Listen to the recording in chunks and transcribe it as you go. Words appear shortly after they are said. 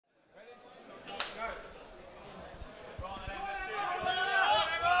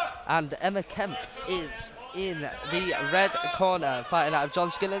And Emma Kemp is in the red corner, fighting out of John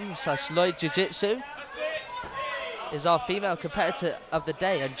Skillens / Lloyd Jiu-Jitsu. Is our female competitor of the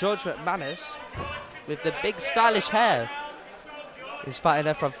day, and George McManus, with the big stylish hair, is fighting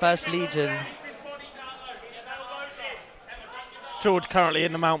her from First Legion. George currently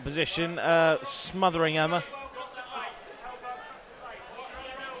in the mount position, smothering Emma.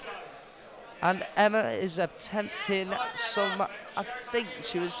 And Emma is attempting some, I think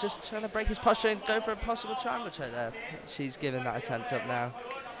she was just trying to break his posture and go for a possible triangle choke there. She's giving that attempt up now.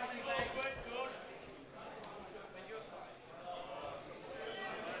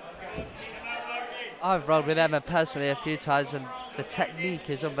 I've rolled with Emma personally a few times, and the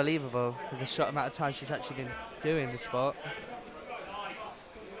technique is unbelievable with the short amount of time she's actually been doing the sport.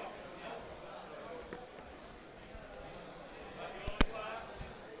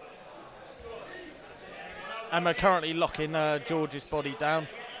 Emma currently locking George's body down,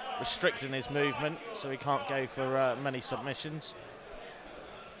 restricting his movement so he can't go for many submissions.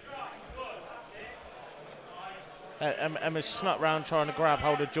 Emma's snuck round trying to grab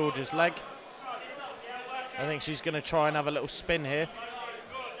hold of George's leg. I think she's going to try and have a little spin here.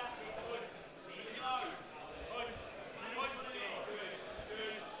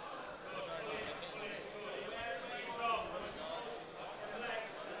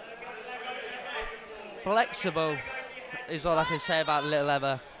 Flexible is all I can say about little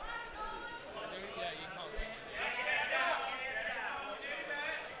Emma.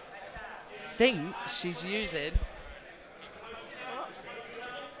 Think she's using.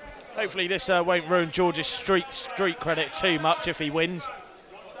 Hopefully this won't ruin George's street credit too much if he wins.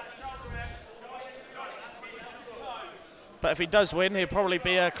 But if he does win, he'll probably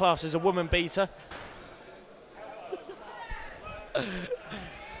be classed as a woman beater.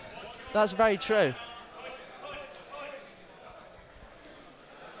 That's very true.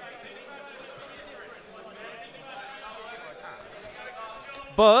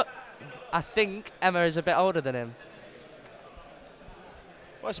 But I think Emma is a bit older than him.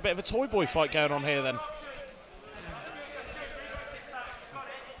 Well, it's a bit of a toy boy fight going on here then.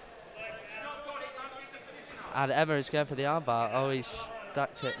 And Emma is going for the armbar. Oh, he's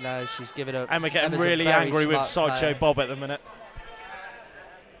stacked it. No, she's given up. Emma getting Emma's really angry with Sideshow Bob at the minute.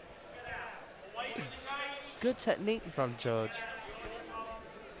 Good technique from George.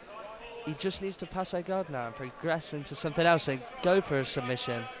 He just needs to pass her guard now and progress into something else and go for a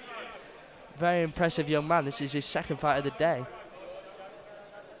submission. Very impressive young man. This is his second fight of the day.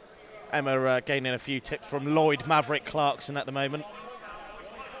 Emma gaining a few tips from Lloyd Maverick Clarkson at the moment.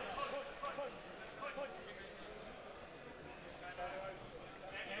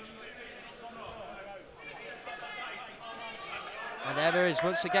 And Emma is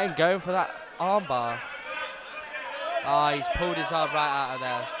once again going for that armbar. Oh, he's pulled his arm right out of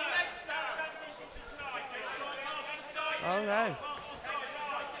there. Oh no.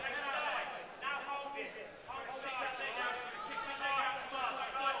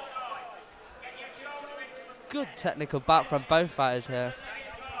 Good technical bout from both fighters here.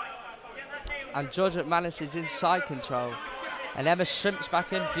 And George McManus is in side control. And Emma shrimps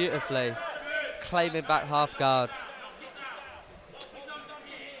back in beautifully, claiming back half guard.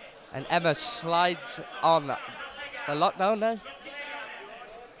 And Emma slides on the lockdown, no?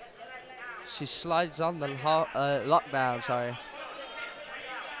 She slides on the lockdown, sorry.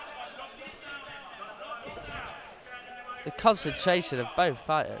 The concentration of both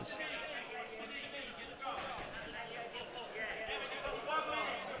fighters.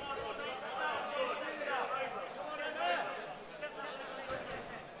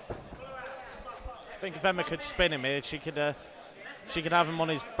 I think if Emma could spin him here, she could have him on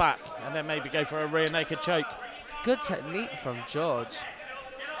his back and then maybe go for a rear naked choke. Good technique from George.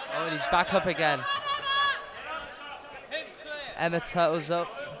 Oh, and he's back up again. Emma turtles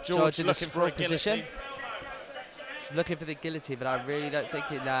up. George in the sprawl position. He's looking for the guillotine, but I really don't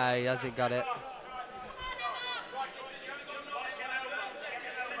think it. No, he hasn't got it.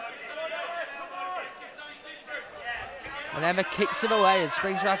 And Emma kicks him away and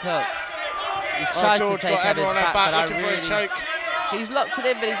springs back up. He tries to take Emma's back, but I really... He's locked it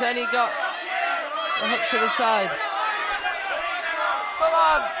in, but he's only got a hook to the side. Come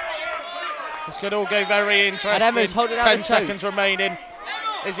on! This could all go very interesting. And Emma's holding out 10 seconds remaining.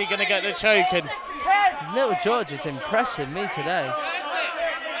 Is he going to get the choke in? Little George is impressing me today.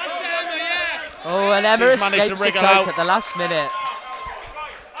 Oh, and Emma escapes the choke at the last minute.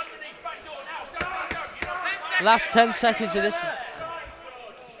 Last 10 seconds of this.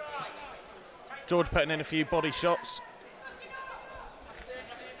 George putting in a few body shots.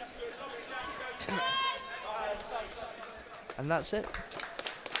 And that's it.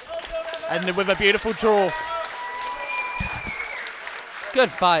 And with a beautiful draw.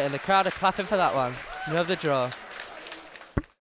 Good fight, and the crowd are clapping for that one. Love the draw.